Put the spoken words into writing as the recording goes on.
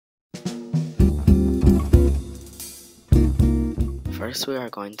First we are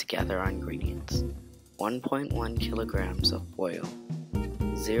going to gather our ingredients. 1.1 kilograms of pollo,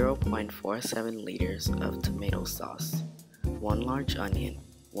 0.47 liters of tomato sauce, 1 large onion,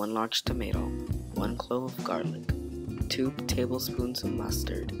 1 large tomato, 1 clove of garlic, 2 tablespoons of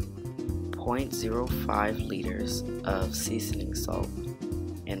mustard, 0.05 liters of seasoning salt,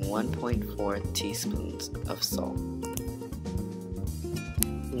 and 1.4 teaspoons of salt.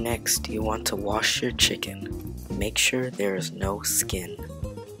 Next, you want to wash your chicken. Make sure there is no skin.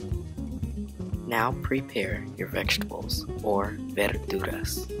 Now prepare your vegetables or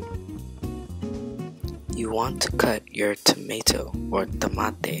verduras. You want to cut your tomato or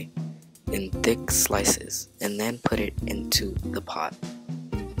tomate in thick slices and then put it into the pot.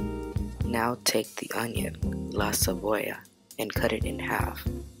 Now take the onion, la cebolla, and cut it in half.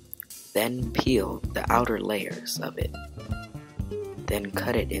 Then peel the outer layers of it. Then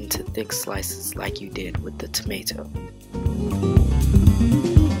cut it into thick slices like you did with the tomato.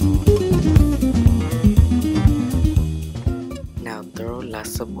 Now throw la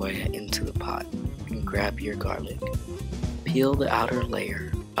cebolla into the pot and grab your garlic. Peel the outer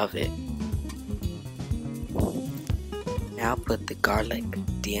layer of it. Now put the garlic,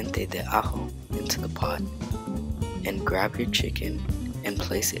 diente de ajo, into the pot and grab your chicken and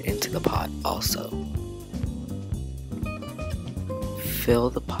place it into the pot also.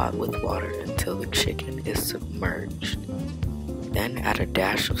 Fill the pot with water until the chicken is submerged. Then add a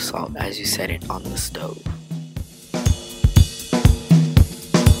dash of salt as you set it on the stove.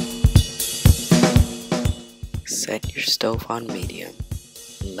 Set your stove on medium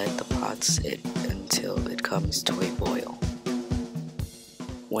and let the pot sit until it comes to a boil.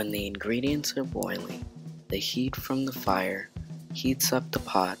 When the ingredients are boiling, the heat from the fire heats up the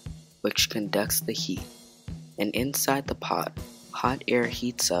pot, which conducts the heat, and inside the pot, hot air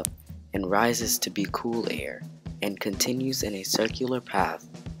heats up and rises to be cool air and continues in a circular path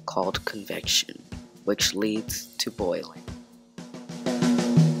called convection, which leads to boiling.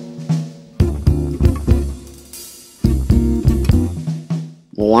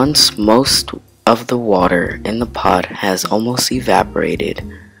 Once most of the water in the pot has almost evaporated,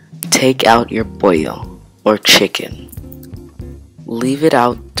 take out your pollo or chicken. Leave it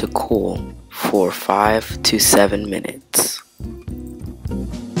out to cool for 5 to 7 minutes.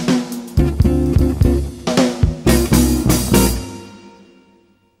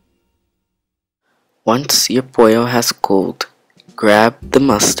 Once your pollo has cooled, grab the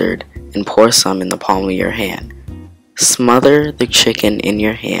mustard and pour some in the palm of your hand. Smother the chicken in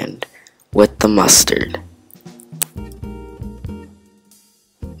your hand with the mustard.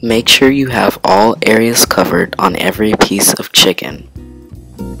 Make sure you have all areas covered on every piece of chicken.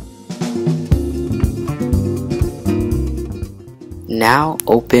 Now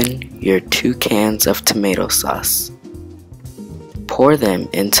open your 2 cans of tomato sauce. Pour them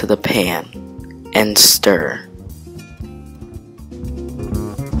into the pan and stir.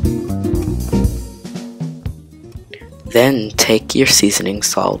 Then take your seasoning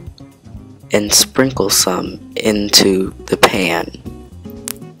salt and sprinkle some into the pan.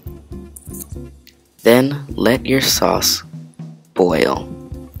 Then let your sauce boil.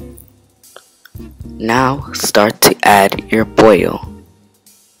 Now start to add your pollo.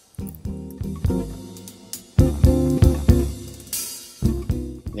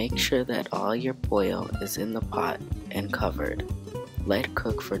 Make sure that all your pollo is in the pot and covered. Let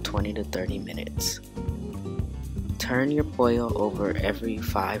cook for 20 to 30 minutes. Turn your pollo over every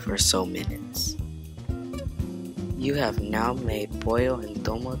 5 or so minutes. You have now made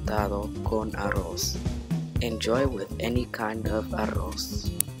polloentomatadoconarroz. Enjoy with any kind of arroz.